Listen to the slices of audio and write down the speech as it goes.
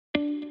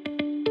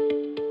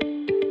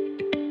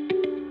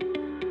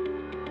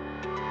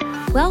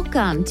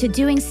Welcome to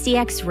Doing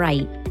CX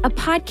Right, a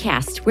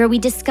podcast where we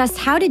discuss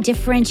how to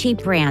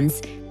differentiate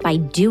brands by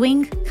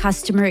doing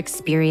customer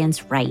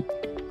experience right.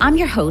 I'm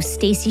your host,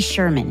 Stacy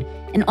Sherman,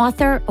 an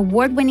author,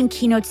 award-winning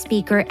keynote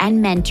speaker,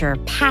 and mentor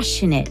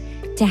passionate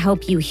to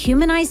help you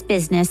humanize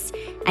business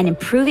and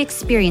improve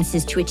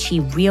experiences to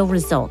achieve real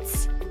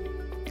results.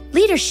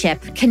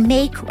 Leadership can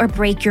make or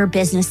break your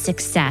business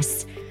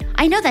success.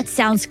 I know that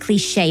sounds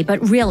cliche,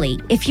 but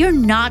really, if you're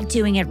not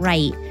doing it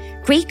right,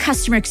 great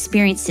customer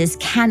experiences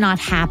cannot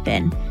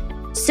happen.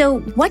 So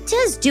what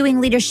does doing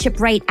leadership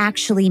right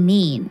actually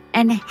mean?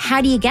 And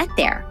how do you get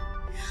there?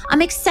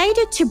 I'm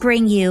excited to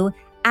bring you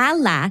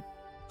Alain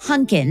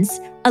Hunkins,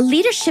 a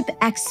leadership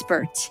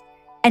expert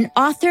and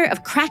author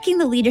of Cracking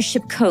the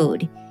Leadership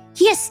Code.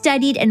 He has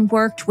studied and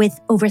worked with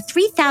over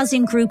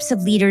 3,000 groups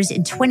of leaders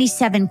in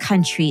 27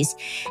 countries,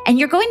 and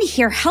you're going to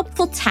hear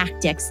helpful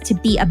tactics to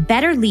be a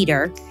better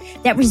leader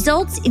that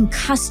results in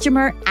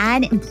customer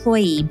and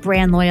employee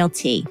brand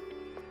loyalty.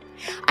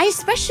 I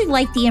especially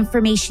like the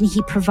information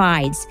he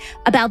provides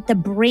about the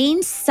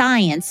brain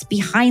science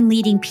behind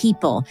leading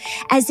people,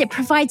 as it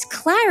provides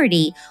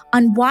clarity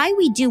on why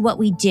we do what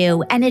we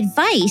do and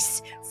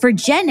advice for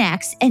Gen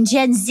X and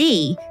Gen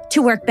Z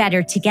to work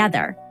better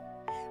together.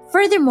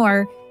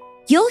 Furthermore,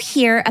 you'll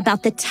hear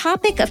about the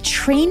topic of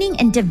training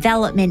and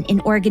development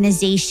in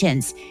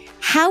organizations,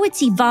 how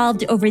it's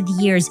evolved over the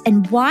years,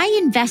 and why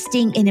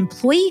investing in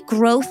employee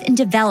growth and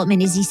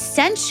development is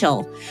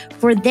essential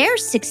for their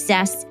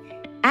success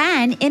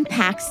and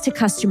impacts to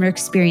customer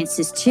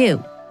experiences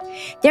too.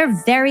 They're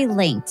very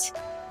linked.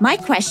 My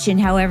question,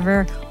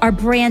 however, are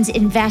brands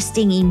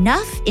investing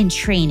enough in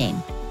training?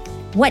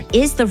 What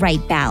is the right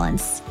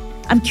balance?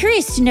 I'm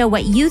curious to know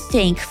what you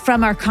think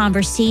from our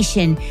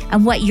conversation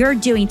and what you're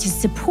doing to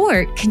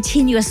support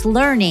continuous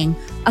learning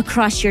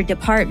across your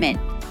department.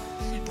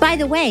 By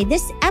the way,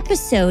 this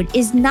episode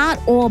is not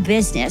all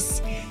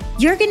business.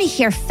 You're going to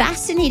hear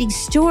fascinating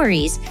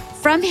stories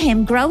from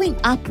him growing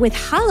up with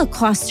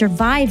Holocaust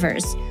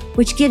survivors,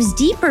 which gives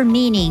deeper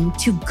meaning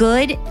to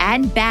good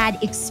and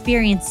bad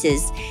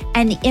experiences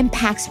and the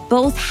impacts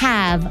both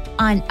have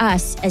on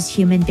us as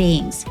human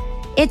beings.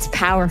 It's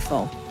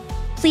powerful.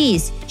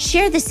 Please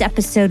share this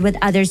episode with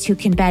others who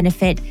can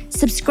benefit.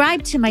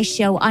 Subscribe to my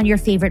show on your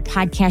favorite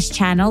podcast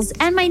channels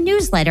and my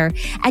newsletter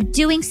at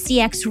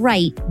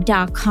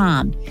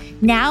doingcxright.com.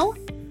 Now,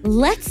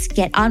 let's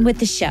get on with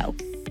the show.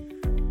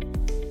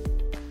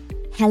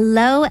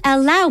 Hello,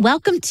 Alain.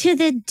 Welcome to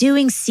the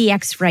Doing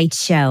CX Right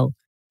show.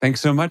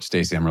 Thanks so much,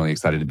 Stacy. I'm really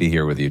excited to be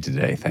here with you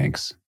today.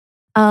 Thanks.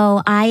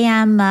 Oh, I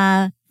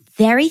am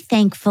very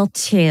thankful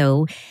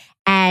too,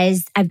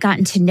 as I've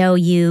gotten to know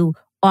you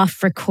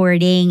off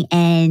recording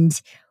and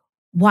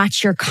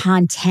watch your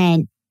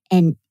content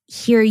and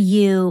hear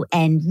you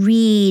and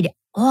read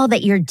all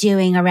that you're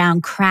doing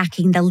around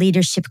cracking the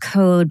leadership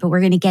code, but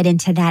we're going to get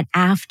into that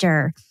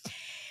after.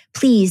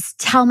 Please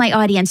tell my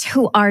audience,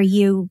 who are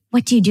you?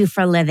 What do you do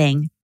for a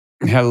living?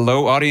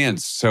 Hello,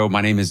 audience. So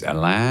my name is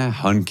Alain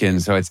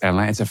Hunkins. So it's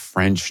Alain. It's a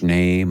French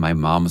name. My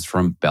mom's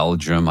from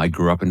Belgium. I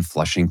grew up in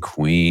Flushing,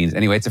 Queens.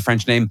 Anyway, it's a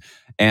French name.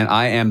 And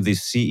I am the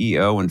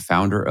CEO and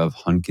founder of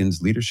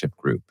Hunkins Leadership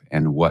Group.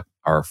 And what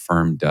our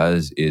firm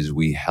does is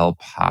we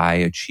help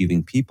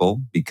high-achieving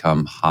people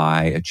become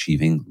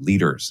high-achieving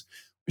leaders,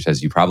 which,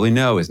 as you probably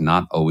know, is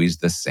not always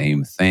the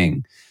same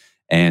thing.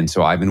 And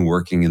so I've been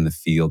working in the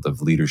field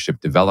of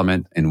leadership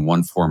development in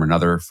one form or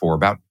another for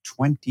about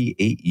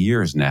 28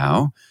 years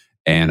now.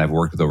 And I've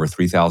worked with over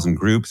 3,000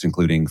 groups,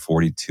 including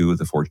 42 of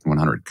the Fortune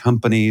 100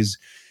 companies.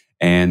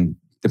 And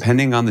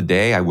depending on the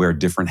day, I wear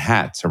different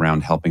hats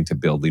around helping to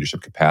build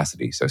leadership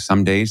capacity. So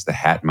some days the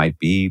hat might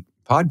be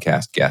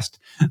podcast guest,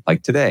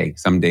 like today.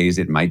 Some days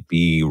it might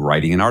be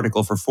writing an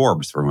article for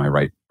Forbes, for when I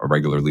write a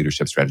regular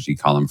leadership strategy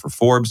column for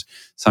Forbes.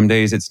 Some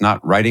days it's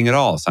not writing at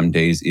all. Some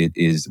days it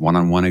is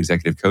one-on-one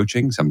executive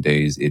coaching. Some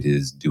days it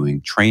is doing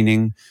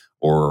training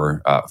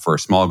or for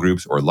small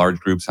groups or large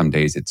groups. Some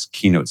days it's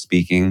keynote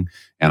speaking.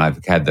 And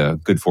I've had the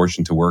good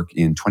fortune to work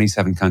in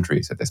 27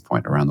 countries at this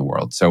point around the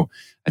world. So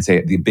I'd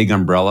say the big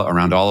umbrella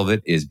around all of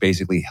it is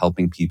basically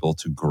helping people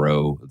to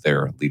grow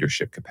their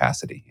leadership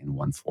capacity in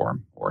one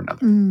form or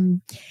another.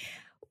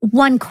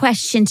 One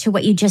question to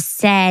what you just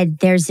said,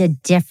 there's a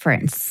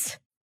difference.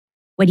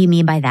 What do you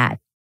mean by that?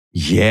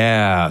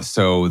 Yeah,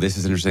 so this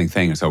is an interesting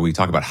thing. So we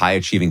talk about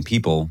high-achieving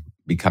people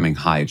becoming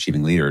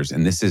high-achieving leaders,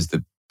 and this is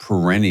the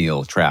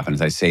perennial trap. And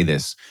as I say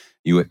this,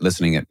 you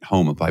listening at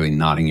home are probably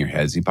nodding your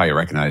heads. You probably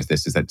recognize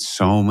this, is that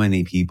so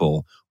many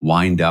people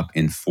wind up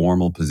in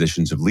formal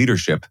positions of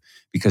leadership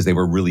because they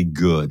were really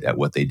good at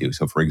what they do.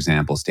 So for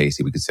example,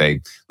 Stacy, we could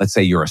say, let's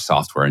say you're a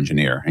software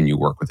engineer and you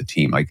work with a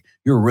team. Like,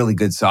 you're a really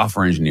good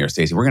software engineer,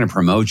 Stacy. We're going to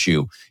promote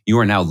you. You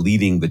are now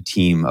leading the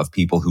team of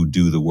people who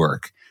do the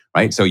work,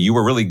 right? So you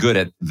were really good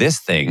at this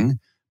thing,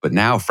 but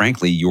now,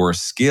 frankly, your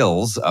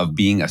skills of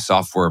being a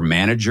software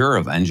manager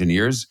of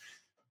engineers,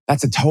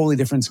 that's a totally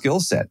different skill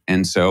set.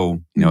 And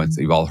so,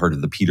 you've all heard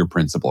of the Peter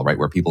principle, right?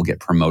 Where people get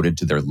promoted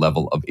to their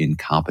level of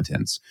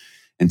incompetence.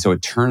 And so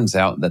it turns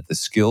out that the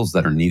skills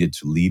that are needed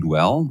to lead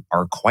well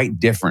are quite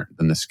different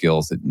than the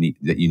skills that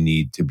you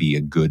need to be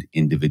a good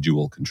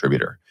individual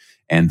contributor.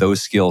 And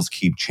those skills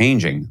keep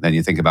changing. Then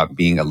you think about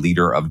being a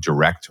leader of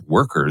direct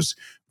workers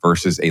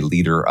versus a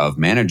leader of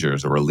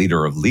managers or a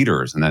leader of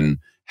leaders. And then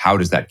how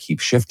does that keep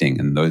shifting?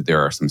 And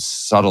there are some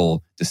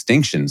subtle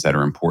distinctions that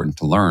are important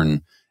to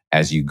learn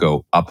as you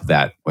go up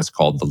that, what's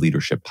called the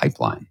leadership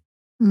pipeline.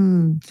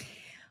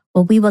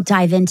 Well, we will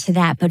dive into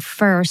that. But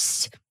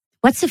first,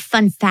 what's a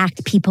fun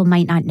fact people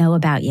might not know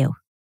about you?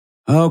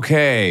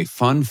 Okay,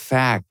 fun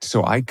fact.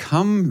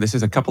 This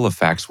is a couple of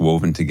facts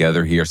woven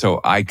together here. So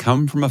I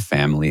come from a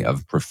family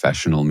of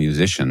professional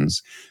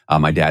musicians.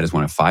 My dad is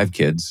one of 5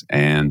 kids,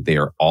 and he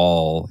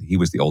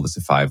was the oldest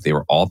of 5. They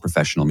were all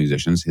professional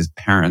musicians. His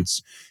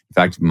parents, in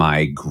fact,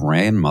 my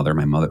grandmother,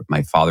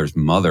 my father's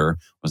mother,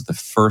 was the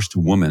first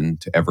woman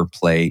to ever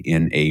play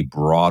in a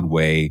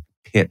Broadway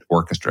pit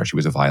orchestra. She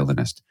was a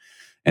violinist.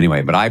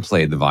 Anyway, but I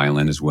played the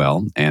violin as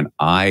well, and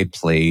I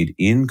played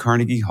in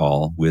Carnegie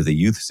Hall with the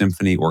Youth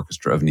Symphony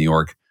Orchestra of New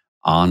York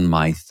on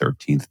my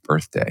 13th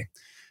birthday.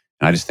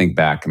 And I just think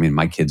back,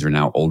 my kids are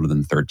now older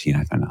than 13.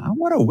 I thought,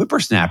 what a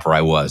whippersnapper I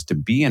was to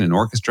be in an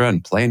orchestra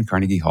and play in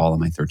Carnegie Hall on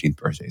my 13th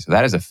birthday. So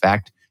that is a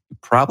fact you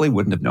probably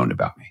wouldn't have known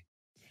about me.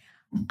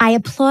 I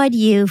applaud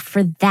you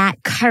for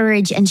that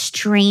courage and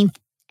strength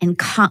and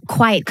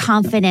quiet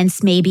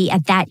confidence maybe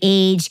at that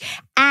age.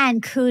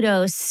 And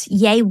kudos,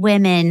 yay,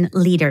 women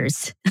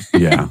leaders.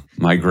 Yeah,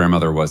 my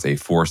grandmother was a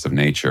force of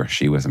nature.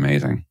 She was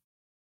amazing.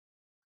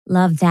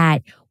 Love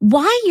that.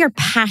 Why your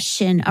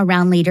passion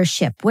around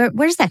leadership? Where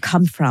does that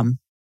come from?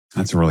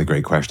 That's a really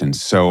great question.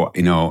 So,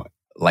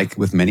 like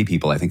with many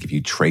people, I think if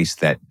you trace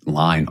that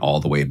line all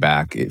the way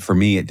back, for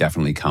me, it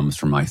definitely comes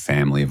from my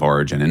family of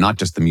origin, and not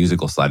just the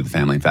musical side of the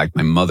family. In fact,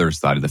 my mother's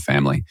side of the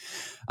family.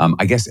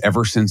 I guess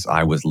ever since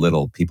I was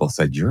little, people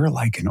said, you're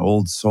like an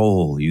old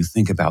soul. You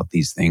think about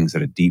these things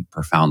at a deep,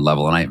 profound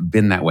level. And I've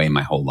been that way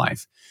my whole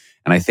life.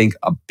 And I think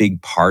a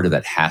big part of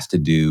that has to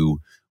do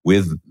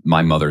with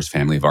my mother's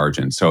family of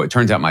origin. So it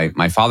turns out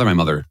my father and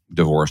my mother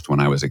divorced when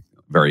I was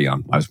very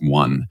young. I was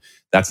 1.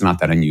 That's not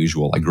that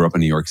unusual. I grew up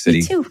in New York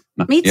City.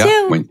 Me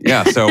too.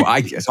 So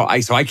I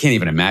can't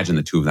even imagine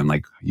the two of them.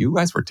 Like, you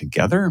guys were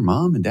together,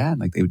 mom and dad.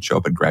 Like, they would show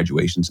up at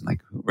graduations and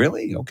like,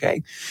 really?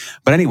 Okay.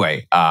 But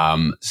anyway,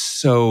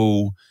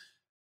 so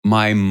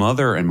my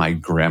mother and my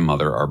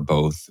grandmother are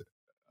both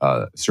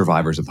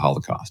survivors of the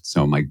Holocaust.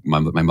 So my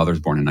mother was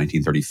born in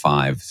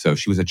 1935. So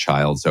she was a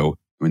child. So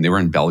when they were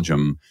in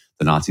Belgium,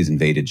 the Nazis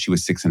invaded. She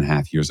was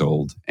 6.5 years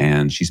old,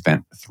 and she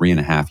spent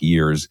 3.5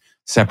 years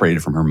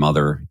separated from her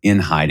mother in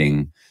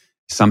hiding,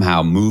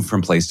 somehow moved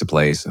from place to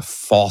place, a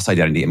false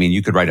identity.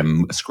 You could write a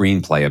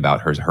screenplay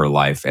about her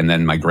life. And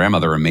then my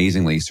grandmother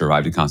amazingly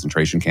survived a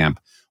concentration camp,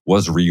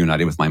 was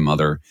reunited with my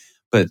mother.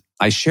 But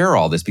I share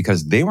all this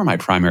because they were my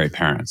primary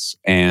parents.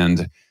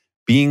 And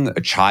being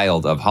a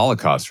child of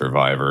Holocaust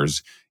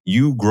survivors,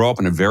 you grow up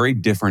in a very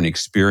different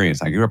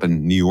experience. I grew up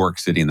in New York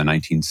City in the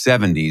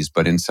 1970s,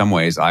 but in some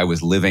ways I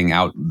was living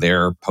out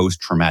their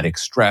post-traumatic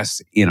stress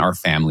in our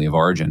family of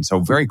origin. So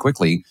very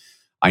quickly,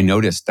 I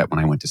noticed that when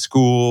I went to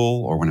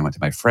school or when I went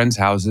to my friends'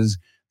 houses,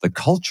 the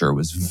culture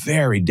was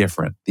very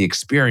different. The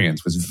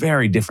experience was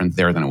very different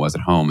there than it was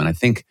at home. And I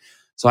think,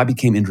 so I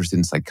became interested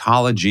in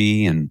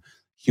psychology and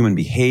human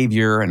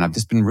behavior. And I've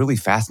just been really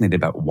fascinated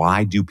about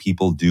why do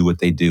people do what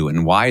they do?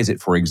 And why is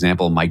it, for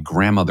example, my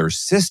grandmother's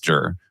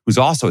sister, who's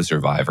also a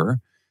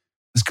survivor,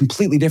 was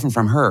completely different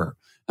from her.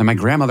 And my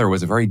grandmother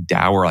was a very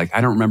dour, I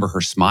don't remember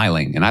her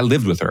smiling. And I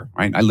lived with her,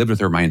 right? I lived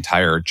with her my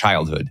entire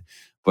childhood.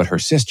 But her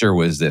sister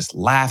was this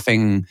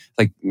laughing,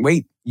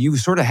 wait, you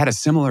sort of had a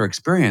similar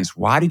experience.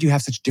 Why did you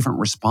have such different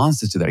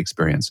responses to that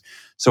experience?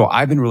 So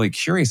I've been really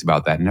curious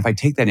about that. And if I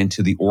take that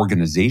into the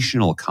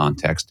organizational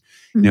context,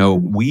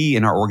 we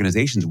in our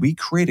organizations, we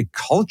create a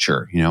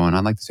culture, and I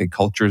like to say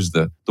culture is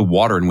the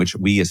water in which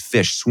we as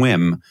fish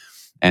swim.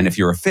 And if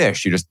you're a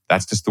fish,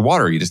 that's just the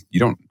water. You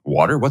don't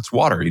water. What's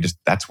water?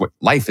 That's what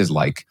life is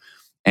like.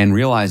 And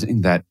realizing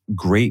that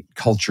great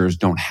cultures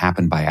don't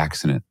happen by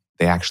accident.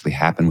 They actually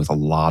happen with a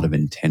lot of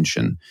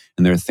intention.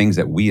 And there are things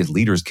that we as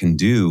leaders can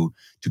do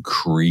to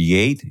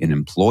create an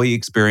employee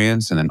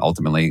experience, and then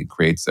ultimately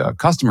creates a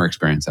customer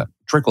experience that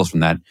trickles from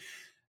that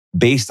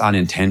based on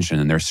intention.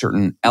 And there are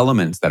certain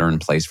elements that are in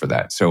place for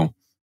that. So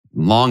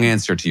long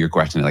answer to your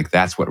question,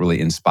 that's what really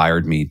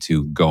inspired me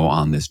to go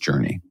on this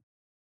journey.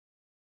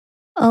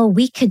 Oh,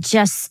 we could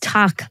just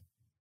talk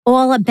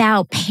all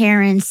about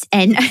parents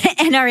and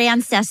our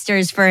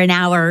ancestors for an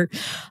hour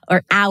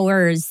or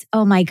hours.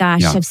 Oh my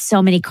gosh, I have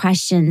so many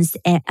questions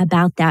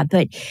about that.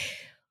 But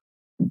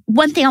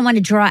one thing I want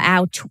to draw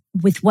out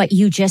with what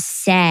you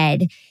just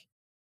said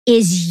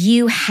is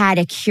you had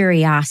a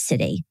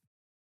curiosity.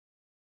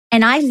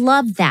 And I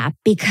love that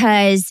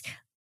because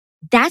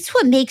that's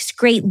what makes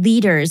great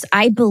leaders,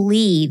 I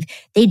believe.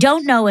 They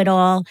don't know it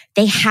all.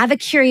 They have a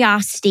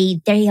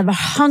curiosity. They have a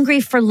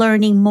hungry for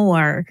learning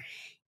more.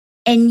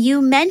 And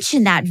you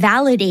mentioned that,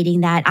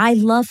 validating that. I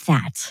love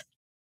that.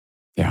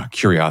 Yeah,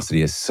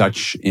 curiosity is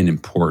such an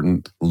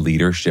important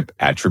leadership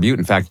attribute.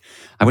 In fact,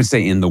 I would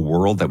say in the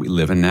world that we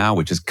live in now,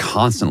 which is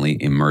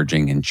constantly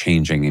emerging and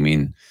changing. I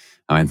mean,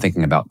 I'm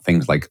thinking about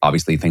things like,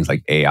 obviously, things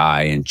like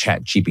AI and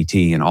Chat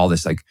GPT and all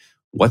this. Like,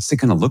 what's it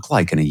going to look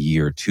like in a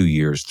year, 2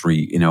 years,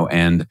 three?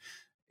 And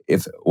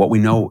if what we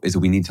know is that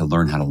we need to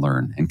learn how to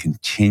learn and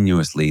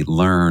continuously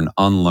learn,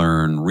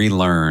 unlearn,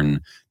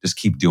 relearn, just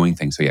keep doing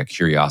things. So, yeah,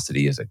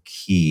 curiosity is a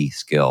key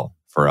skill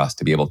for us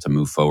to be able to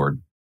move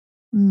forward.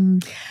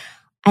 Mm.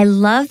 I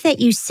love that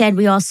you said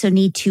we also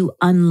need to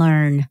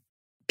unlearn.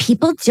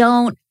 People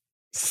don't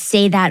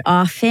say that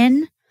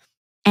often.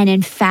 And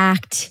in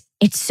fact,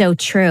 it's so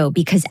true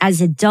because as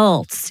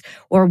adults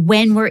or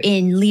when we're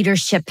in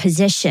leadership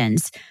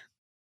positions,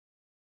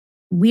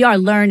 we are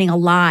learning a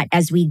lot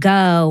as we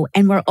go.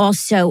 And we're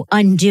also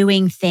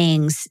undoing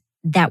things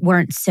that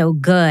weren't so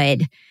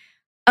good.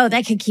 Oh,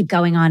 that could keep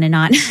going on and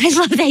on. I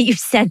love that you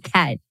said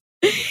that.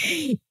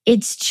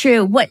 It's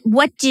true. What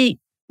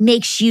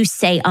makes you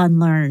say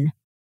unlearn?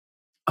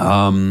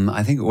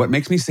 I think what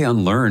makes me say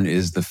unlearn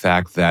is the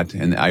fact that,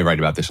 and I write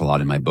about this a lot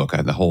in my book,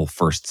 the whole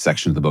first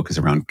section of the book is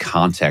around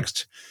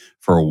context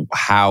for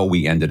how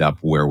we ended up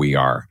where we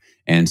are.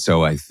 And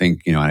so I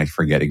think, and I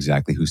forget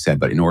exactly who said,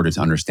 but in order to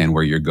understand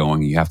where you're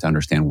going, you have to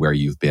understand where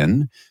you've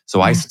been.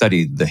 So I Yeah.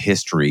 studied the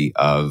history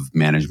of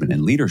management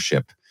and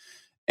leadership.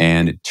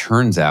 And it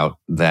turns out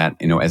that,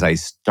 as I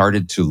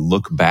started to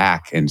look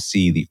back and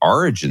see the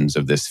origins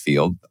of this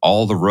field,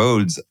 all the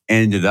roads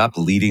ended up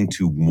leading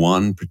to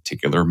one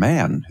particular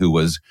man who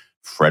was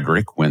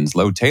Frederick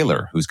Winslow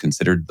Taylor, who's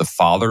considered the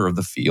father of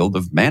the field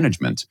of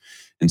management.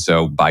 And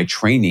so by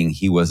training,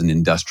 he was an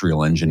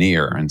industrial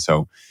engineer. And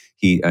so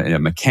a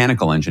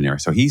mechanical engineer.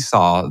 So he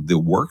saw the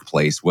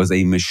workplace was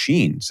a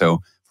machine. So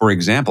for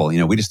example,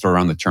 we just throw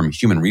around the term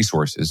human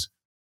resources.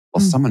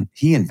 Well,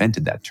 he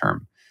invented that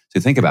term. So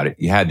think about it.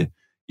 You had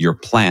your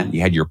plant, you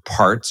had your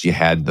parts, you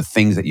had the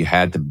things that you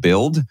had to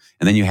build,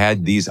 and then you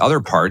had these other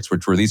parts,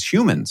 which were these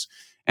humans.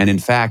 And in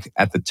fact,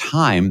 at the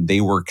time,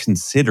 they were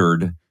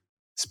considered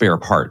spare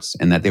parts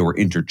and that they were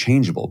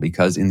interchangeable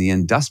because in the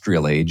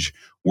industrial age,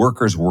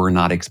 workers were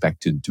not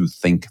expected to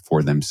think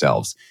for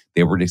themselves.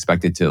 They were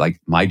expected to,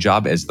 like, my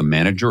job as the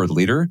manager or the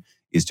leader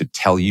is to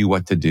tell you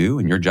what to do,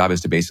 and your job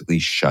is to basically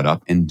shut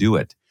up and do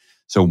it.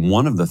 So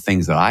one of the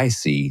things that I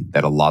see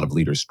that a lot of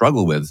leaders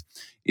struggle with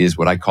is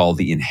what I call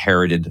the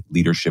inherited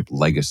leadership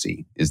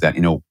legacy. Is that,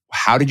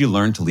 how did you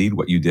learn to lead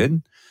what you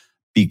did?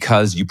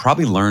 Because you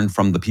probably learned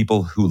from the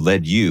people who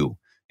led you.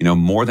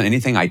 More than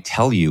anything I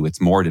tell you,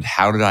 it's more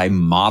how did I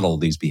model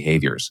these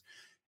behaviors?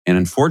 And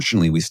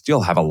unfortunately, we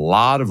still have a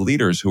lot of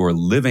leaders who are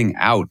living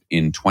out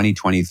in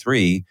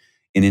 2023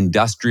 in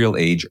industrial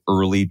age,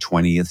 early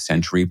 20th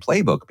century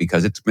playbook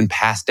because it's been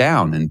passed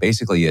down. And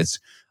basically it's,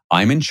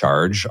 I'm in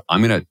charge.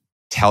 I'm going to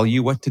tell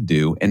you what to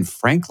do. And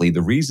frankly,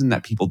 the reason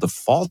that people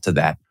default to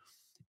that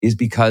is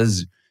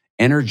because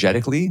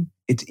energetically,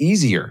 it's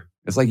easier.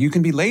 It's like you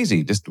can be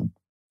lazy. Just,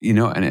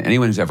 and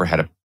anyone who's ever had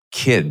a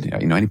kid,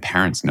 any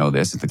parents know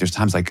this. It's like there's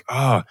times like,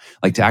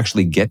 like to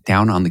actually get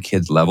down on the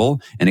kid's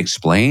level and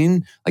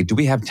explain, like, do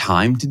we have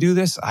time to do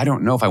this? I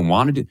don't know if I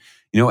wanted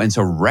to, and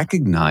so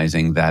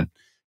recognizing that,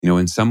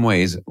 in some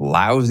ways,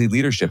 lousy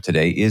leadership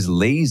today is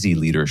lazy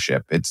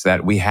leadership. It's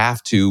that we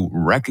have to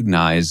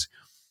recognize,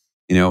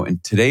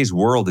 and today's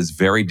world is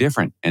very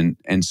different.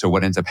 And so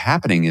what ends up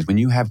happening is when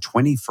you have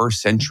 21st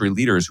century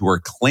leaders who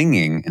are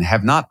clinging and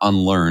have not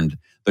unlearned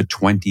the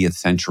 20th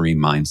century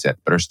mindset,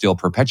 but are still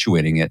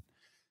perpetuating it,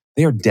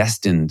 they are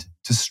destined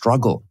to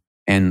struggle.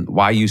 And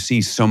why you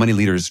see so many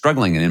leaders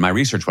struggling. And in my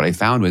research, what I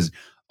found was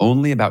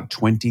only about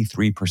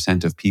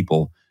 23% of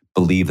people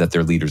believe that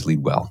their leaders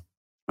lead well.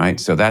 Right.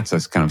 So that's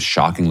a kind of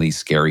shockingly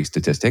scary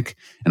statistic.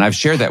 And I've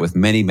shared that with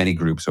many, many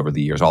groups over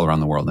the years all around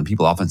the world. And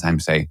people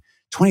oftentimes say,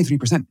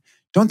 23%,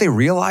 don't they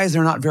realize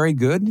they're not very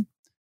good?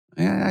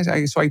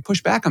 So I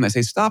push back on that. I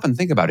say, stop and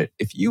think about it.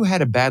 If you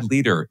had a bad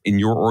leader in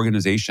your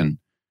organization,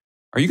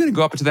 are you going to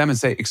go up to them and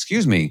say,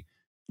 excuse me,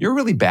 you're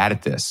really bad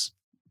at this?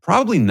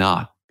 Probably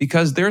not,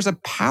 because there's a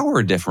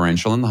power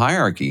differential in the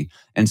hierarchy.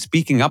 And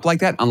speaking up like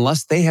that,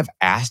 unless they have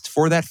asked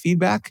for that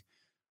feedback,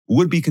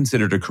 would be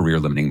considered a career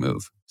limiting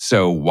move.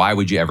 So why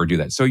would you ever do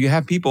that? So you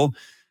have people,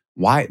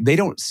 why they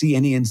don't see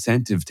any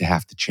incentive to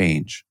have to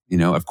change.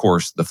 Of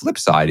course, the flip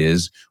side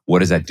is,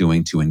 what is that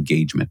doing to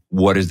engagement?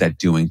 What is that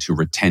doing to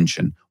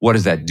retention? What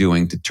is that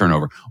doing to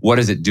turnover? What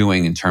is it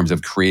doing in terms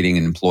of creating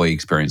an employee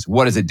experience?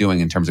 What is it doing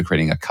in terms of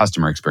creating a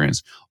customer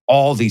experience?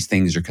 All these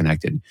things are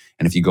connected.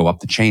 And if you go up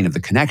the chain of the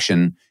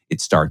connection,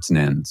 it starts and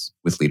ends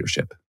with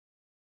leadership.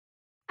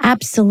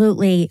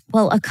 Absolutely.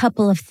 Well, a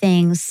couple of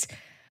things.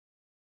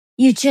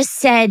 You just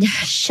said,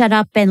 shut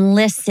up and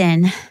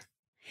listen.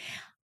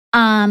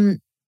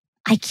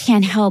 I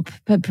can't help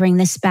but bring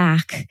this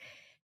back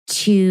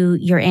to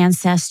your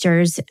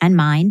ancestors and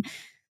mine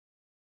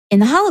in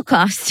the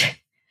Holocaust.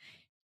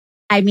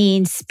 I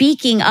mean,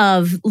 speaking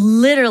of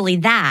literally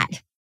that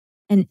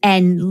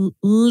and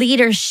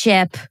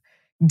leadership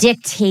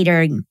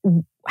dictating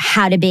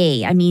how to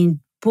be. I mean,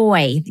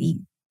 boy,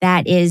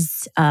 that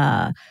is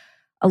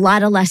a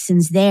lot of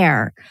lessons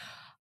there.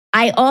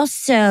 I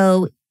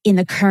also, in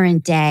the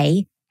current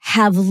day,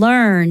 have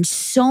learned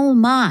so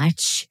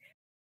much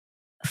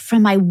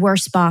from my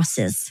worst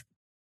bosses.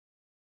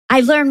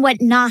 I learned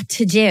what not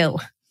to do.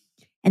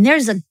 And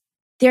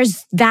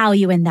there's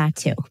value in that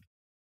too.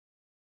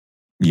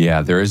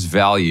 Yeah, there is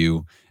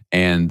value.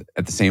 And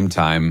at the same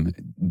time,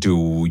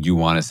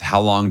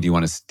 how long do you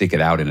want to stick it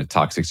out in a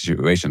toxic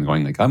situation?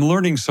 Going like, I'm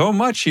learning so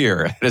much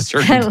here. At a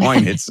certain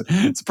point,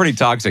 it's pretty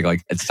toxic.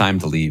 Like it's time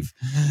to leave.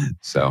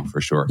 So for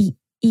sure.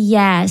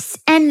 Yes.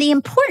 And the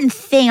important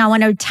thing, I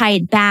want to tie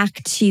it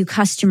back to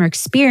customer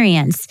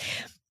experience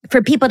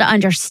for people to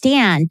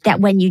understand that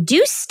when you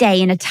do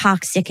stay in a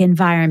toxic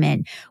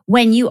environment,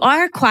 when you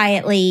are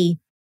quietly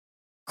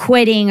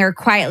quitting or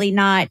quietly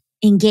not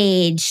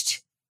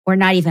engaged, or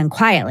not even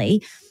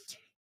quietly,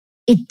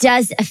 it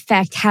does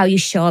affect how you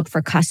show up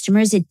for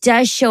customers. It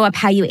does show up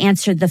how you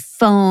answer the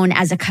phone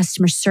as a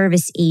customer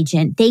service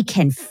agent. They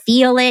can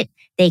feel it,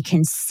 they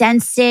can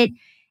sense it,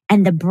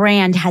 and the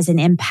brand has an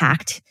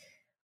impact.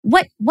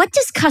 What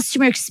does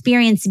customer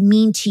experience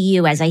mean to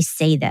you as I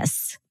say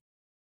this?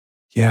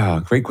 Yeah,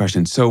 great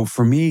question. So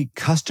for me,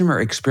 customer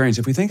experience,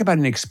 if we think about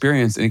an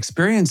experience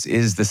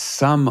is the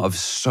sum of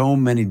so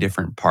many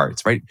different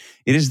parts, right?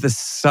 It is the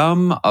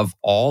sum of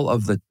all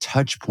of the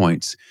touch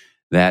points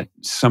that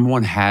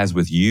someone has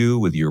with you,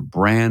 with your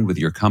brand, with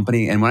your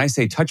company. And when I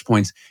say touch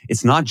points,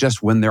 it's not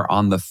just when they're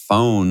on the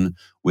phone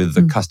with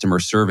the customer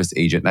service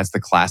agent. That's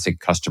the classic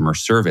customer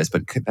service,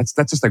 but that's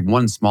just like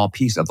one small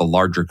piece of the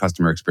larger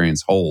customer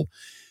experience whole.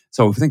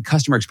 So if we think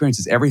customer experience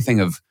is everything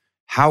of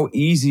how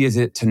easy is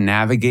it to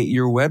navigate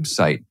your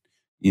website?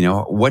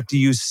 What do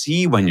you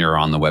see when you're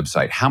on the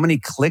website? How many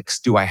clicks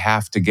do I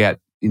have to get,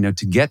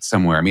 to get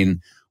somewhere? I mean,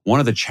 one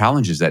of the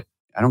challenges that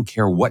I don't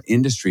care what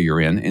industry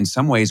you're in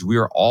some ways, we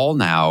are all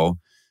now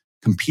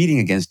competing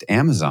against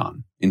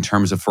Amazon in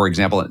terms of, for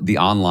example, the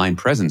online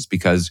presence,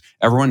 because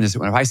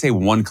if I say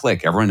one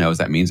click, everyone knows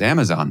that means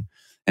Amazon.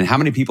 And how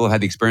many people have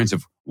had the experience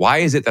of why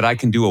is it that I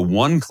can do a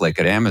one click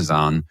at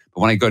Amazon,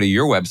 but when I go to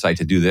your website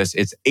to do this,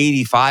 it's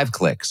 85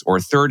 clicks or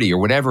 30 or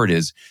whatever it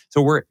is.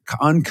 So we're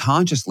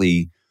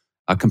unconsciously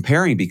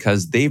comparing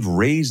because they've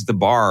raised the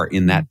bar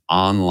in that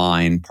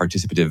online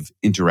participative,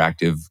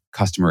 interactive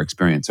customer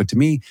experience. So to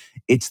me,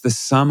 it's the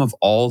sum of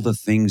all the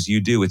things you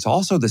do. It's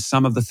also the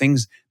sum of the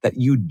things that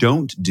you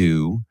don't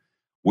do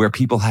where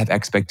people have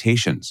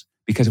expectations.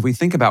 Because if we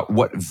think about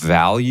what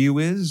value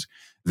is,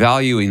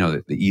 value,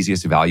 the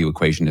easiest value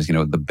equation is,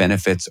 the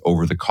benefits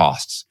over the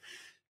costs.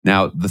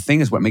 Now, the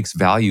thing is, what makes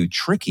value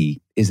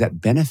tricky is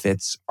that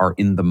benefits are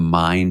in the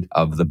mind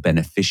of the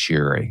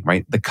beneficiary,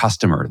 right? The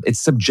customer. It's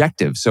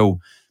subjective. So,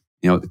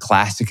 the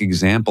classic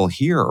example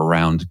here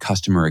around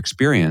customer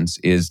experience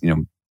is,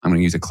 I'm going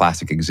to use a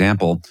classic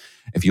example.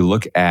 If you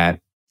look at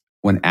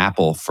when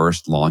Apple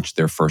first launched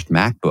their first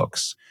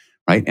MacBooks,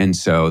 right? And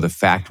so the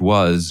fact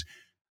was,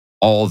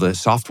 all the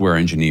software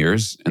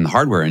engineers and the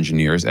hardware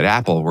engineers at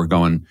Apple were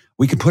going,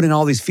 we could put in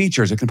all these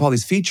features,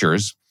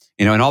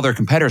 and all their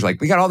competitors like,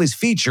 we got all these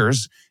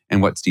features.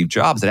 And what Steve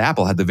Jobs at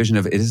Apple had the vision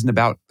of, it isn't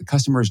about, the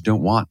customers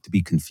don't want to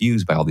be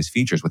confused by all these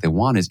features. What they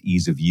want is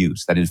ease of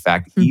use. That in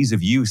fact, ease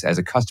of use as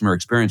a customer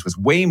experience was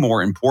way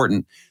more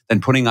important than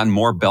putting on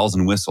more bells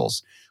and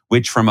whistles,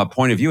 which from a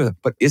point of view,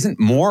 but isn't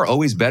more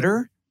always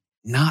better?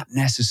 Not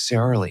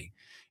necessarily.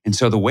 And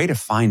so the way to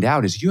find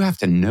out is you have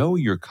to know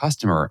your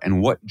customer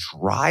and what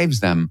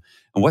drives them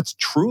and what's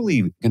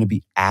truly going to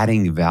be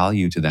adding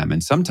value to them.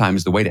 And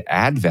sometimes the way to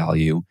add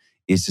value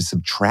is to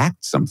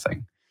subtract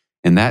something.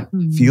 And that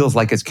feels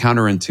like it's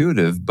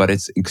counterintuitive, but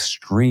it's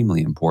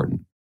extremely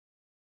important.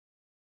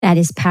 That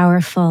is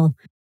powerful.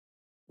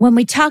 When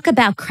we talk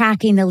about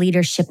cracking the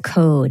leadership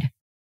code,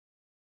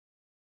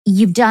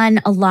 you've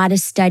done a lot of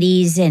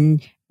studies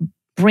and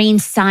brain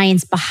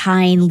science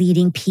behind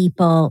leading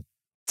people.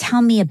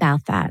 Tell me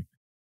about that.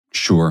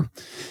 Sure.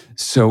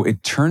 So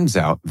it turns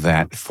out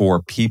that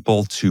for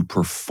people to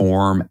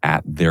perform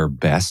at their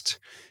best,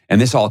 and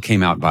this all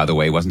came out, by the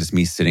way, it wasn't just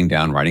me sitting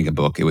down writing a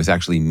book. It was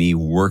actually me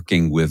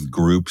working with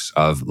groups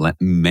of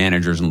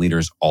managers and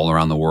leaders all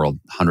around the world,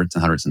 hundreds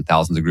and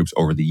thousands of groups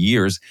over the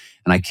years.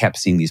 And I kept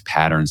seeing these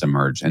patterns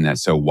emerge. And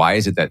so why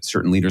is it that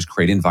certain leaders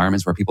create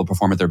environments where people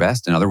perform at their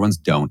best and other ones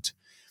don't?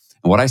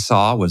 And what I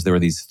saw was there were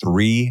these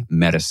three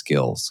meta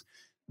skills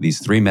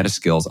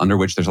under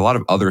which there's a lot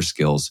of other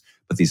skills,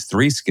 but these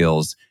three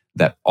skills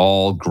that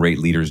all great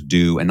leaders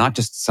do, and not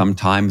just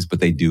sometimes,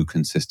 but they do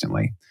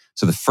consistently.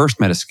 So the first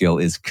meta skill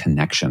is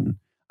connection.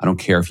 I don't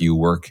care if you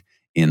work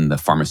in the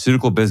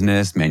pharmaceutical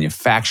business,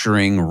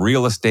 manufacturing,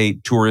 real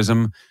estate,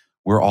 tourism,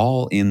 we're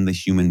all in the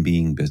human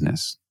being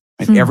business.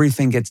 Right?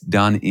 Everything gets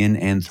done in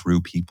and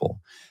through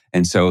people.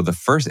 And so the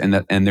first,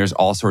 and there's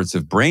all sorts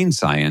of brain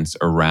science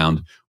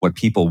around what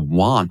people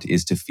want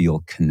is to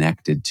feel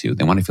connected to.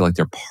 They want to feel like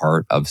they're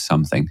part of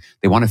something.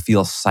 They want to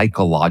feel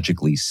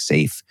psychologically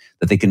safe,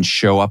 that they can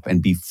show up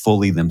and be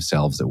fully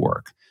themselves at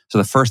work. So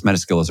the first meta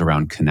skill is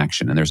around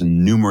connection. And there's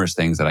numerous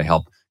things that I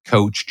help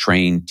coach,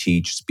 train,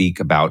 teach,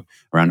 speak about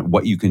around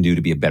what you can do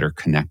to be a better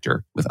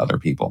connector with other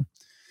people.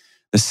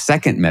 The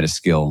second meta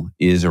skill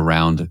is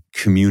around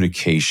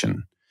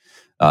communication.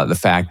 The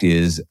fact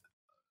is,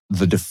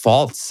 the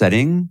default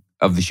setting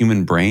of the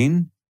human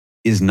brain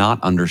is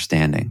not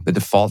understanding. The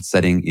default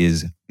setting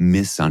is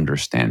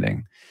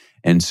misunderstanding.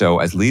 And so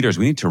as leaders,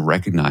 we need to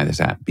recognize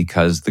that,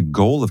 because the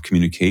goal of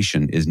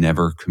communication is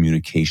never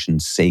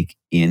communication's sake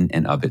in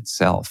and of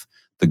itself.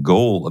 The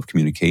goal of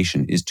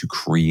communication is to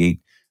create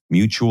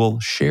mutual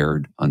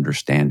shared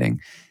understanding.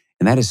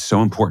 And that is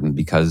so important,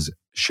 because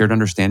shared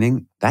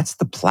understanding, that's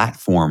the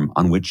platform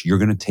on which you're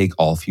going to take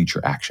all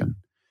future action.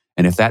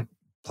 And if that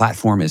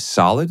platform is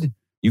solid,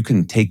 you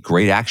can take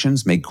great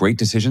actions, make great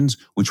decisions,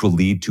 which will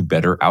lead to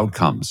better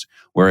outcomes.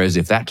 Whereas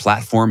if that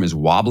platform is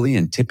wobbly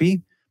and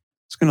tippy,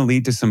 it's going to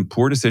lead to some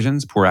poor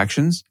decisions, poor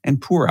actions,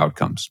 and poor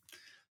outcomes.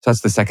 So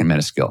that's the second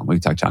meta skill. We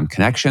touched on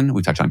connection,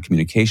 we touched on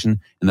communication,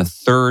 and the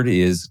third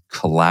is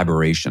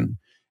collaboration.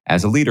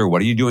 As a leader,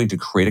 what are you doing to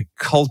create a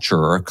culture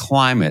or a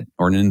climate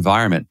or an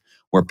environment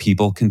where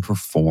people can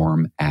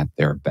perform at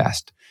their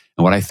best?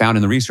 And what I found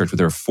in the research was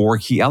there are 4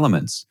 key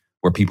elements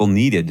where people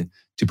needed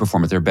to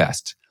perform at their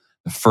best.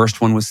 The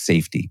first one was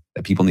safety,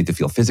 that people need to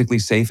feel physically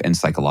safe and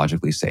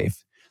psychologically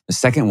safe. The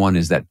second one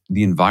is that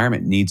the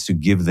environment needs to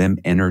give them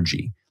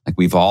energy. Like,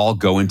 we've all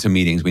go into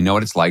meetings. We know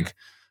what it's like.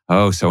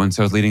 Oh,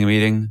 so-and-so's leading a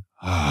meeting.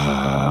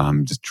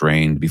 I'm just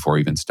drained before we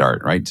even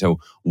start, right? So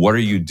what are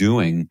you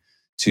doing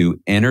to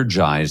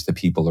energize the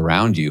people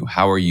around you?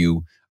 How are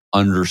you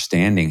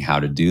understanding how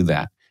to do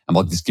that? And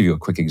I'll just give you a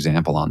quick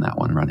example on that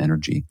one around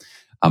energy.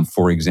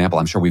 For example,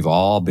 I'm sure we've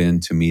all been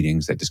to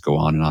meetings that just go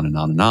on and on and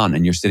on and on.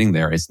 And you're sitting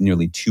there, it's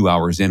nearly 2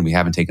 hours in, we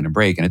haven't taken a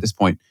break. And at this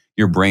point,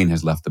 your brain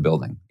has left the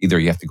building. Either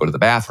you have to go to the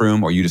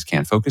bathroom or you just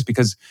can't focus,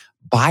 because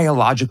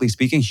biologically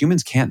speaking,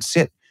 humans can't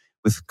sit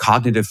with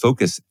cognitive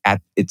focus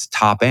at its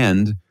top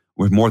end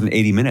with more than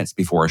 80 minutes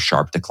before a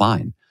sharp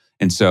decline.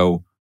 And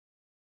so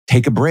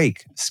take a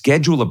break,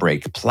 schedule a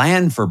break,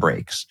 plan for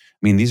breaks.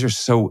 I mean, these are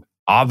so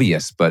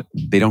obvious, but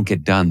they don't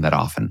get done that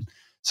often.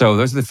 So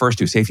those are the first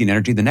two, safety and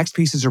energy. The next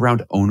piece is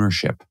around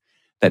ownership,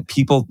 that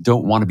people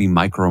don't want to be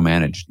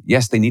micromanaged.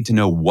 Yes, they need to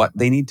know what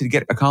they need to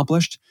get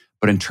accomplished,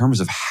 but in terms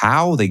of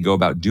how they go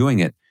about doing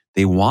it,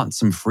 they want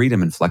some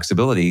freedom and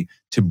flexibility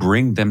to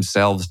bring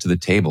themselves to the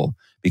table,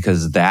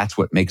 because that's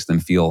what makes them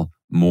feel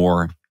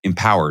more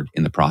empowered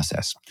in the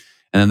process.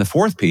 And then the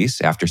fourth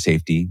piece, after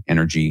safety,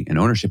 energy, and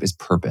ownership, is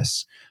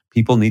purpose.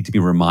 People need to be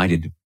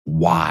reminded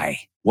why.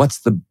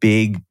 What's the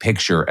big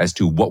picture as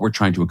to what we're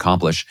trying to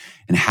accomplish,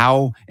 and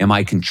how am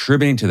I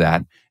contributing to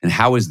that? And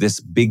how is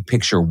this big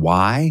picture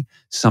why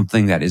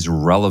something that is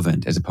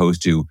relevant, as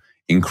opposed to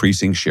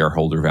increasing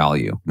shareholder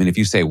value? I mean, if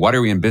you say, what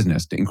are we in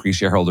business to increase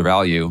shareholder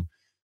value?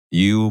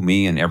 You,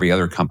 me, and every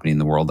other company in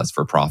the world that's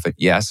for profit.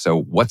 Yes.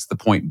 So what's the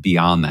point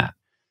beyond that?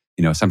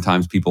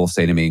 Sometimes people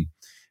say to me,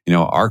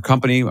 our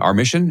company, our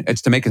mission,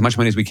 it's to make as much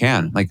money as we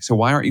can. Like, so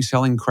why aren't you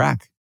selling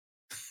crack?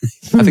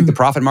 I think the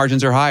profit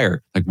margins are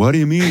higher. Like, what do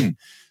you mean?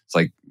 It's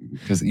like,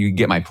 because you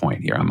get my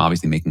point here. I'm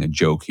obviously making a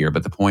joke here,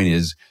 but the point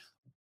is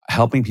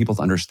helping people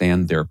to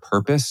understand their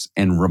purpose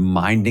and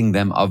reminding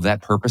them of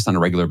that purpose on a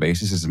regular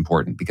basis is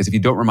important. Because if you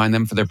don't remind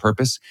them for their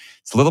purpose,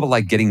 it's a little bit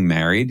like getting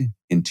married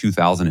in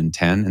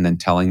 2010 and then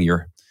telling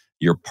your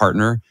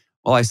partner,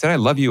 well, I said I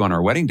love you on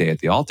our wedding day at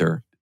the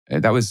altar. I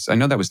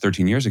know that was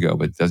 13 years ago,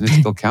 but doesn't it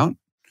still count?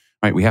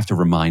 Right? We have to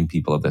remind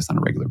people of this on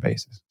a regular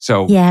basis.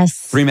 So yes.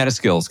 3 meta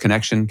skills: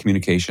 connection,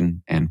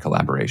 communication, and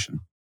collaboration.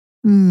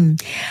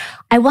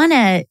 I want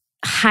to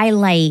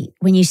highlight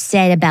when you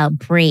said about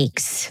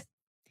breaks,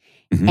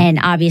 and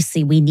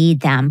obviously we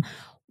need them.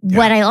 Yeah.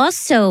 What I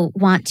also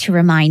want to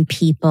remind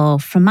people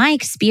from my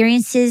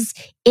experiences,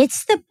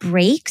 it's the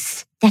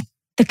breaks that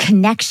the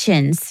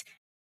connections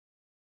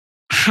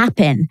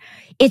happen.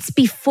 It's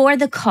before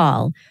the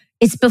call.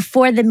 It's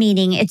before the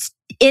meeting. It's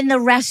in the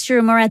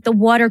restroom or at the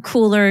water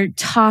cooler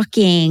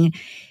talking.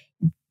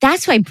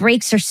 That's why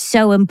breaks are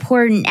so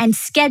important, and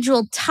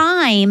scheduled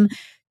time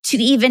to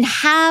even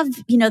have,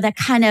 that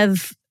kind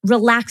of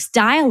relaxed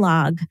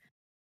dialogue.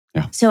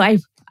 Yeah. So I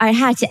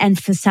had to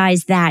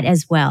emphasize that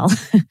as well.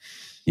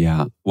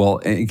 Yeah.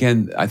 Well,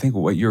 again, I think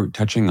what you're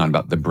touching on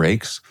about the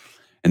breaks,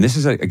 and this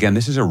is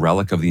a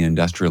relic of the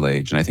industrial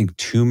age. And I think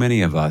too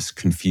many of us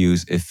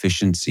confuse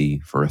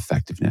efficiency for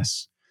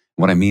effectiveness.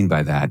 What I mean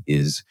by that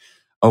is,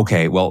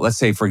 okay, well, let's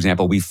say, for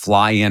example, we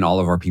fly in all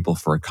of our people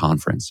for a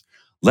conference.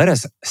 Let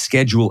us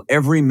schedule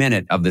every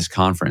minute of this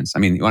conference. I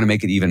mean, you want to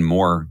make it even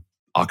more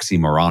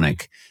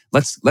oxymoronic.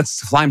 Let's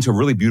fly them to a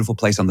really beautiful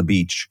place on the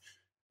beach,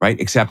 right?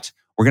 Except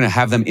we're going to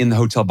have them in the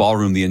hotel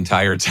ballroom the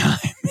entire time.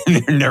 And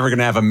they're never going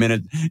to have a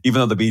minute,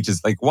 even though the beach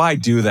is like, why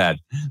do that?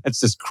 That's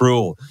just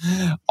cruel.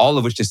 All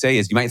of which to say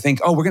is, you might think,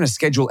 oh, we're going to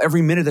schedule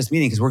every minute of this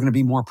meeting because we're going to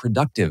be more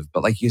productive.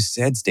 But like you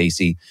said,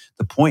 Stacy,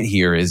 the point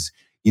here is,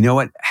 you know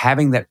what?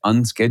 Having that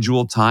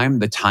unscheduled time,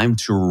 the time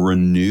to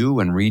renew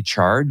and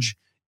recharge,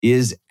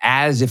 is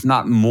as if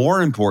not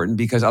more important,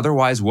 because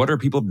otherwise, what are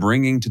people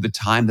bringing to the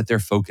time that they're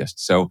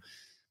focused? So,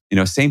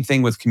 same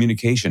thing with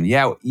communication.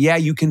 Yeah,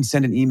 you can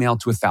send an email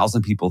to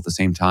 1,000 people at the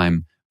same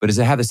time, but does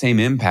it have the same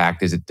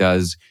impact as it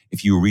does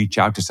if you reach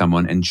out to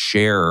someone and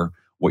share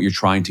what you're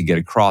trying to get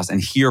across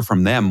and hear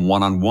from them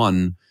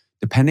one-on-one.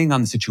 Depending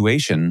on the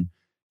situation,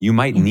 you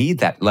might need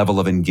that level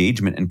of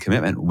engagement and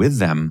commitment with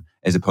them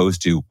as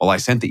opposed to, well, I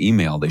sent the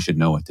email, they should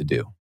know what to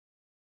do.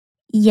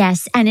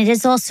 Yes. And it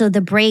is also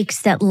the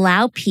breaks that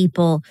allow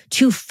people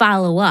to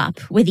follow up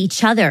with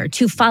each other,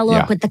 to follow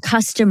up with the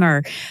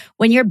customer.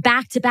 When you're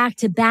back to back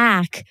to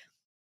back,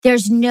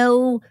 there's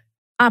no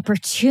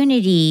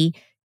opportunity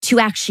to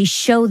actually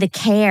show the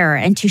care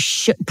and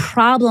to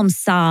problem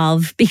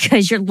solve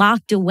because you're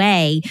locked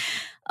away.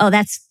 Oh,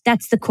 that's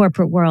the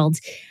corporate world.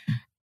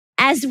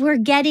 As we're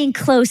getting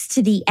close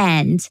to the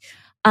end,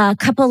 a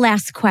couple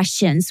last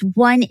questions.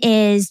 One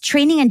is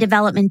training and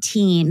development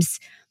teams.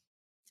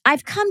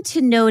 I've come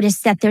to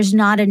notice that there's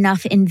not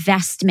enough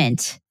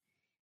investment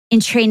in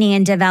training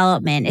and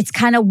development. It's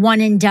kind of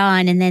one and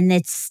done, and then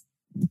it's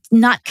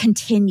not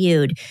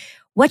continued.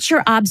 What's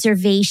your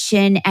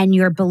observation and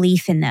your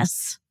belief in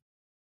this?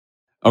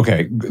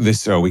 Okay,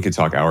 we could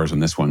talk hours on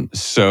this one.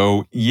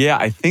 So yeah,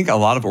 I think a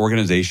lot of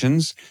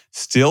organizations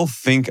still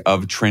think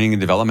of training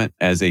and development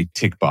as a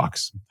tick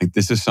box. Like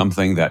this is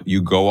something that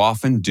you go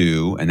off and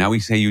do, and now we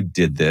say you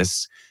did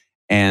this.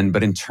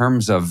 But in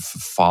terms of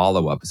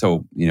follow-up,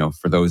 so,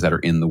 for those that are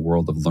in the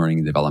world of learning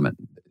and development,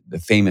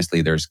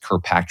 famously, there's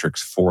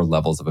Kirkpatrick's 4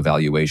 levels of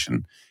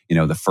evaluation.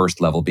 The first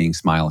level being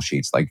smile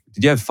sheets. Like,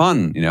 did you have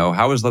fun?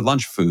 How was the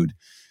lunch food?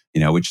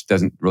 Which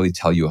doesn't really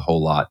tell you a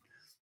whole lot.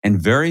 And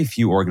very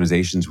few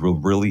organizations will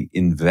really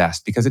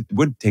invest because it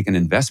would take an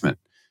investment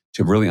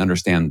to really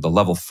understand the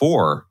level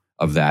 4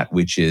 of that,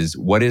 which is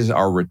what is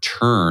our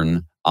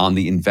return on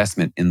the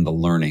investment in the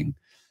learning?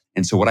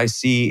 And so what I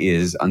see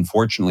is,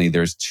 unfortunately,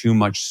 there's too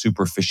much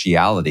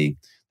superficiality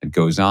that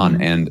goes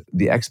on. And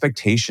the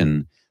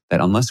expectation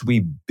that unless we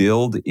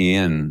build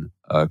in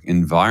an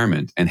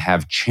environment and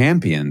have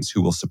champions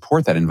who will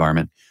support that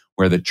environment,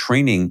 where the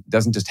training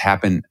doesn't just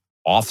happen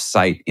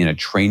off-site in a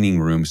training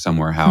room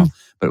somewhere,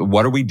 but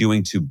what are we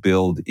doing to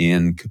build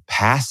in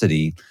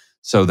capacity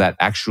so that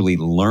actually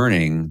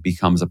learning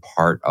becomes a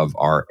part of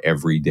our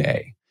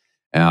everyday?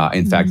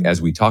 In fact,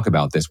 as we talk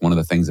about this, one of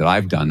the things that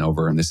I've done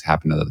and this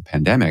happened under the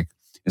pandemic,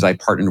 is I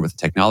partnered with a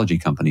technology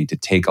company to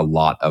take a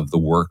lot of the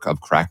work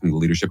of cracking the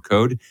leadership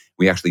code.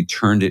 We actually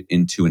turned it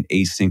into an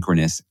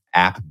asynchronous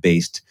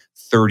app-based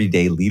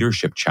 30-day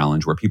leadership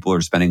challenge where people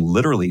are spending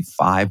literally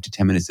 5 to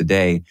 10 minutes a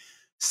day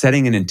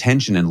setting an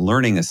intention and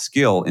learning a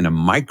skill in a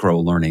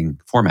micro-learning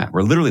format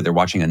where literally they're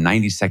watching a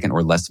 90-second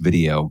or less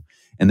video.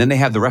 And then they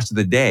have the rest of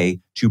the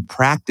day to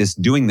practice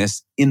doing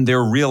this in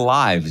their real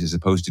lives as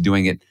opposed to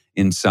doing it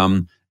in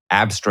some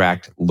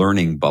abstract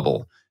learning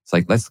bubble. It's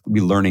like, let's be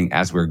learning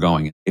as we're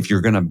going. If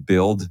you're going to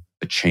build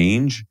a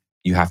change,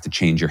 you have to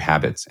change your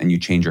habits. And you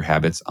change your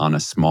habits on a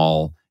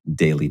small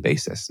daily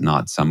basis,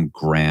 not some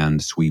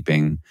grand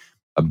sweeping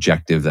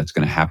objective that's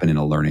going to happen in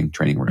a learning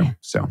training room.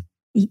 So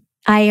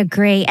I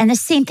agree. And the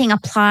same thing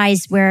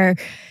applies where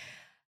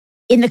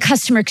in the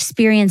customer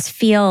experience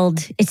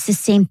field, it's the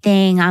same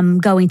thing. I'm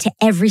going to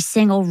every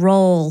single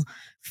role,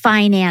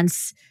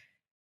 finance,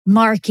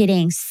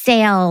 marketing,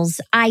 sales,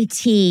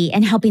 IT,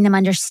 and helping them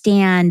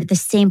understand the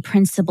same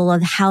principle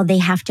of how they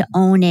have to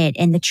own it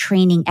and the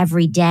training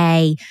every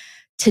day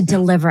to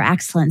deliver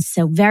excellence.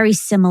 So very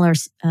similar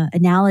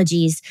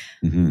analogies.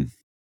 All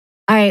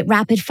right,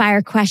 rapid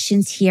fire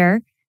questions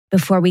here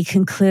before we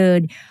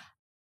conclude.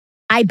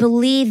 I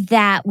believe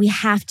that we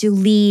have to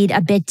lead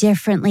a bit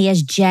differently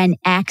as Gen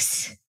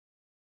X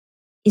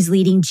is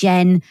leading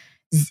Gen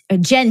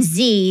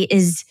Z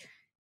is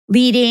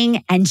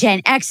leading and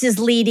Gen X is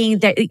leading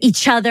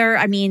each other.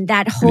 I mean,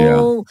 that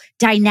whole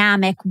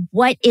dynamic.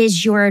 What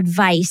is your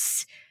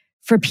advice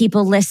for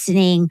people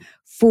listening,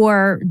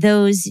 for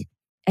those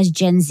as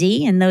Gen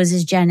Z and those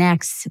as Gen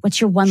X?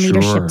 What's your one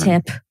leadership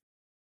tip?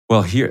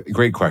 Well,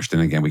 great question.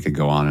 Again, we could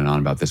go on and on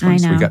about this one.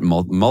 So we've got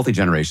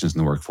multi-generations in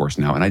the workforce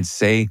now. And I'd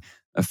say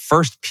the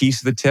first piece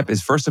of the tip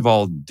is, first of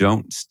all,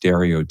 don't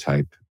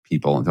stereotype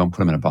people and don't put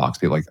them in a box.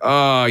 People like,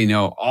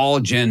 all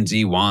Gen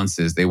Z wants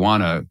is they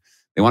want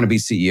to be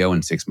CEO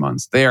in 6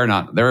 months. They're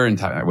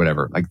entire,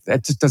 whatever. Like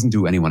that just doesn't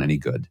do anyone any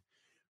good.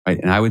 Right.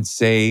 And I would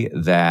say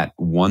that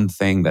one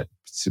thing that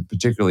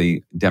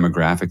particularly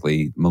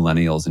demographically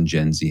millennials and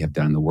Gen Z have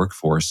done in the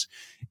workforce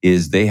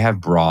is they have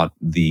brought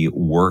the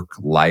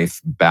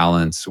work-life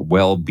balance,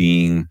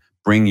 well-being,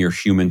 bring your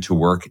human to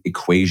work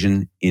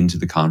equation into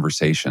the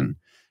conversation.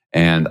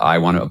 And I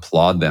want to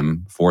applaud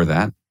them for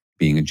that,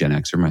 being a Gen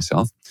Xer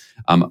myself,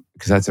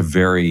 because that's a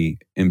very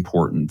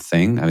important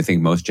thing. I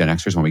think most Gen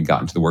Xers, when we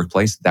got into the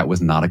workplace, that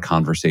was not a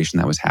conversation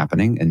that was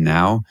happening. And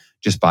now,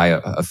 just by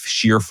a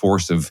sheer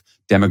force of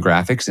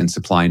demographics and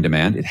supply and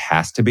demand, it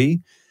has to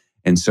be.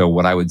 And so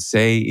what I would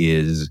say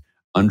is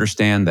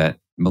understand that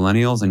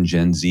millennials and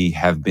Gen Z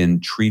have been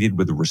treated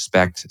with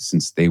respect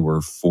since they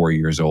were 4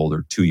 years old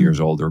or 2 years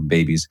old or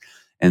babies.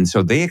 And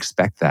so they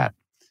expect that.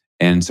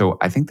 And so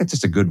I think that's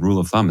just a good rule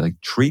of thumb.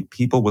 Like, treat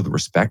people with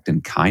respect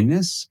and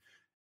kindness,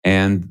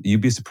 and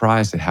you'd be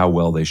surprised at how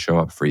well they show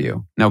up for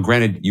you. Now,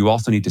 granted, you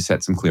also need to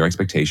set some clear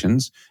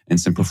expectations and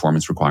some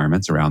performance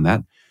requirements around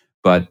that.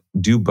 but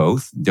do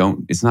both.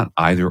 It's not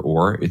either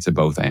or, it's a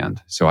both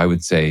and. So I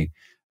would say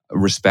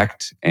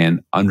respect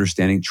and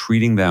understanding,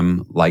 treating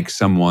them like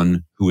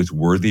someone who is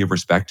worthy of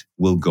respect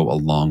will go a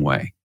long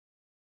way.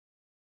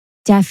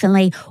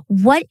 Definitely.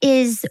 What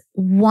is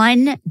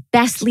one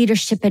best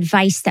leadership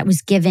advice that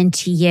was given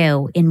to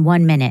you in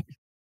 1 minute?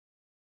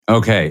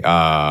 Okay,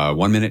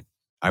 1 minute.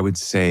 I would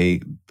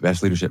say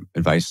best leadership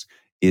advice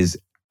is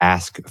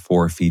ask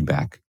for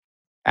feedback.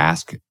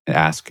 Ask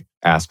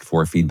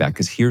for feedback.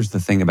 Because here's the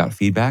thing about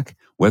feedback: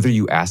 whether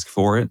you ask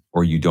for it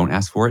or you don't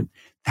ask for it,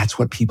 that's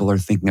what people are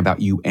thinking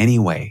about you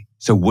anyway.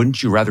 So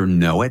wouldn't you rather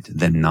know it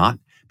than not?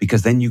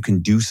 Because then you can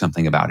do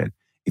something about it.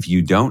 If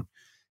you don't,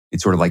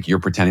 it's sort of like you're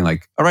pretending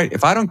like, all right,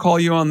 if I don't call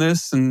you on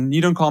this and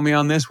you don't call me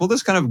on this, we'll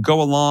just kind of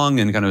go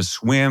along and kind of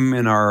swim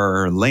in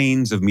our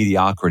lanes of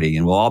mediocrity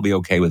and we'll all be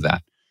okay with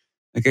that.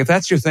 Like, if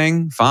that's your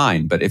thing,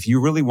 fine. But if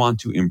you really want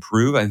to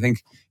improve, I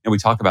think, we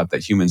talk about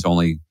that humans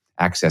only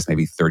access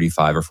maybe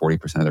 35 or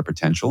 40% of their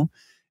potential.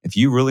 If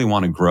you really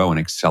want to grow and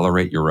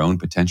accelerate your own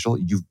potential,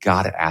 you've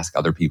got to ask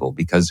other people,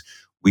 because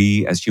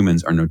we as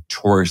humans are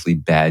notoriously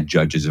bad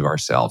judges of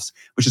ourselves,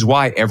 which is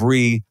why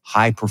every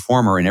high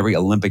performer and every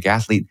Olympic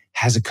athlete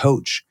has a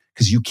coach,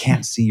 because you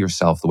can't see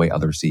yourself the way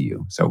others see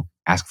you. So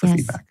ask for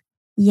feedback.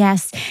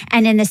 Yes.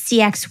 And in the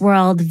CX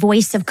world,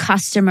 voice of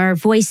customer,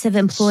 voice of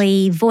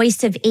employee,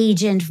 voice of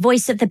agent,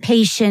 voice of the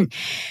patient.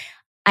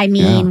 I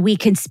mean, we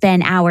could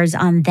spend hours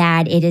on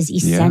that. It is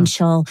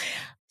essential. Yeah.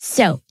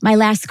 So my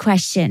last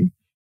question,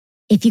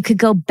 if you could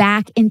go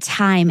back in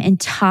time and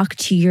talk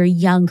to your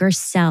younger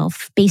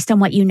self based on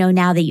what you know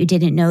now that you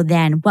didn't know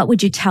then, what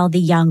would you tell the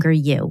younger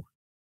you?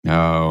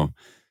 Oh,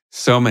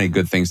 so many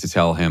good things to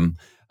tell him.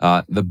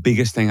 The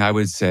biggest thing I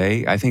would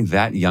say, I think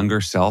that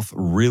younger self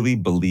really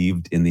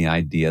believed in the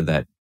idea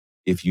that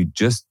if you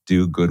just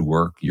do good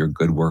work, your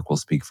good work will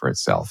speak for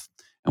itself.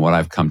 And what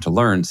I've come to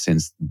learn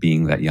since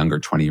being that younger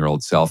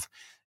 20-year-old self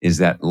is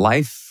that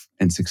life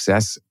and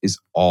success is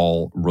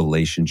all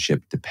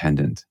relationship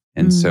dependent.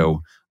 And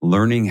so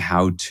learning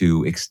how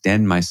to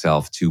extend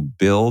myself to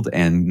build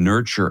and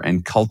nurture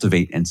and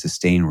cultivate and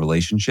sustain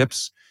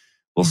relationships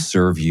will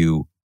serve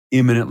you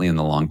imminently in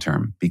the long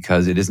term,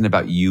 because it isn't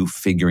about you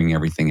figuring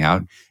everything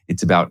out.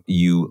 It's about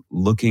you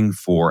looking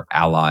for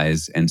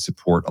allies and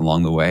support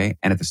along the way.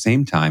 And at the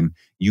same time,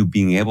 you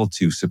being able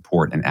to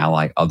support and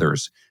ally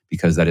others,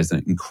 because that is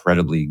an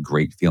incredibly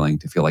great feeling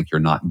to feel like you're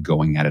not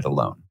going at it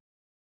alone.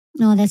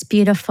 Oh, that's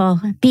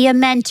beautiful. Be a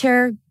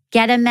mentor,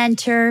 get a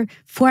mentor,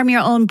 form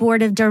your own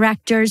board of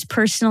directors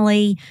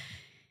personally.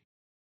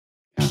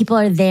 Yeah. People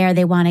are there.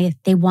 They want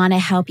to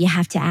help. You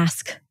have to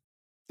ask.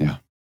 Yeah.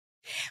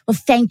 Well,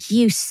 thank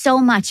you so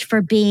much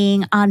for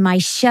being on my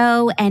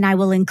show. And I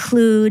will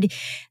include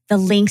the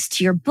links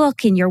to your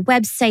book and your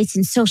websites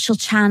and social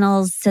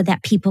channels so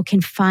that people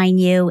can find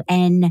you.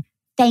 And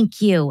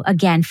thank you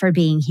again for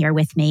being here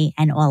with me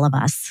and all of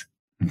us.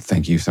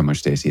 Thank you so much,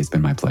 Stacy. It's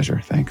been my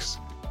pleasure. Thanks.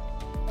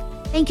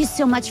 Thank you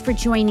so much for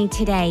joining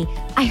today.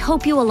 I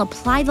hope you will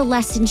apply the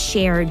lessons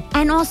shared,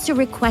 and also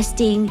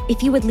requesting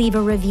if you would leave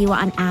a review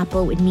on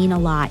Apple would mean a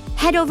lot.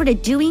 Head over to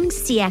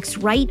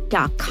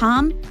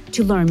doingcxright.com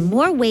to learn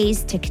more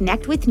ways to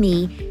connect with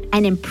me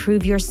and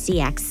improve your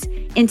CX.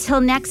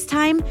 Until next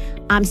time,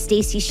 I'm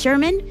Stacy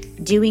Sherman,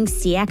 Doing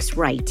CX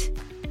Right.